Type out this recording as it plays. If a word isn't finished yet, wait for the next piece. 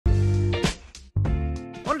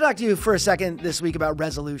want to talk to you for a second this week about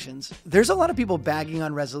resolutions. There's a lot of people bagging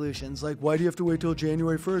on resolutions, like, why do you have to wait till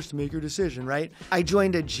January 1st to make your decision, right? I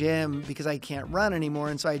joined a gym because I can't run anymore,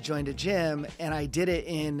 and so I joined a gym, and I did it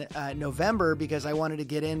in November because I wanted to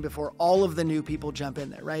get in before all of the new people jump in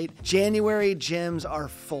there, right? January gyms are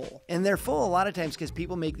full, and they're full a lot of times because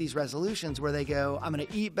people make these resolutions where they go, I'm going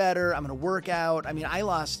to eat better, I'm going to work out. I mean, I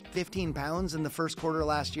lost 15 pounds in the first quarter of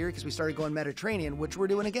last year because we started going Mediterranean, which we're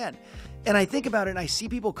doing again. And I think about it and I see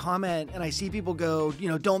people comment and I see people go,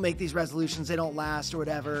 don't make these resolutions, they don't last or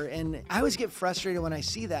whatever. And I always get frustrated when I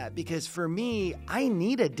see that because for me, I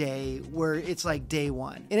need a day where it's like day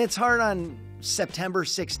one. And it's hard on September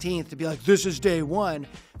 16th to be like, this is day one.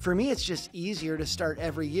 For me, it's just easier to start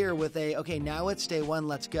every year with okay, now it's day one,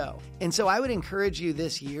 let's go. And so I would encourage you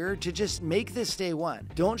this year to just make this day one.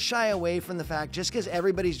 Don't shy away from the fact, just because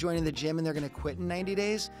everybody's joining the gym and they're going to quit in 90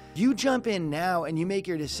 days, you jump in now and you make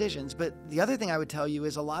your decisions. But the other thing I would tell you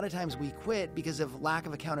is a lot of times we quit because of lack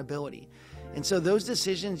of accountability. And so those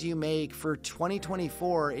decisions you make for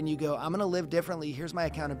 2024 and you go, I'm going to live differently, here's my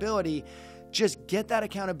accountability. Just get that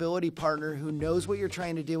accountability partner who knows what you're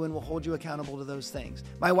trying to do and will hold you accountable to those things.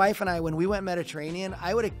 My wife and I, when we went Mediterranean,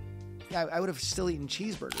 I would have still eaten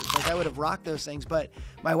cheeseburgers. Like I would have rocked those things. But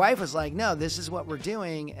my wife was like, no, this is what we're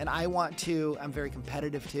doing. And I'm very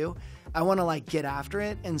competitive too. I want to get after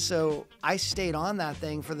it. And so I stayed on that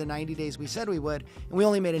thing for the 90 days we said we would. And we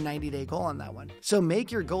only made a 90-day goal on that one. So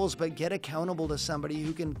make your goals, but get accountable to somebody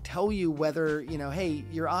who can tell you whether, hey,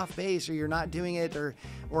 you're off base or you're not doing it or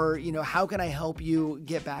how can I help you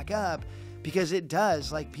get back up? Because it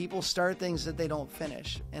does, people start things that they don't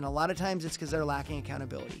finish. And a lot of times it's because they're lacking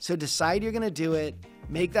accountability. So decide you're going to do it,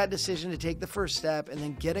 make that decision to take the first step, and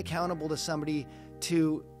then get accountable to somebody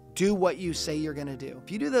to do what you say you're going to do.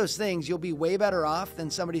 If you do those things, you'll be way better off than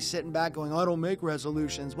somebody sitting back going, I don't make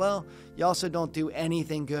resolutions. Well, you also don't do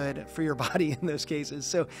anything good for your body in those cases.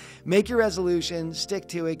 So make your resolution, stick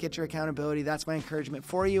to it, get your accountability. That's my encouragement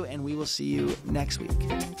for you, and we will see you next week.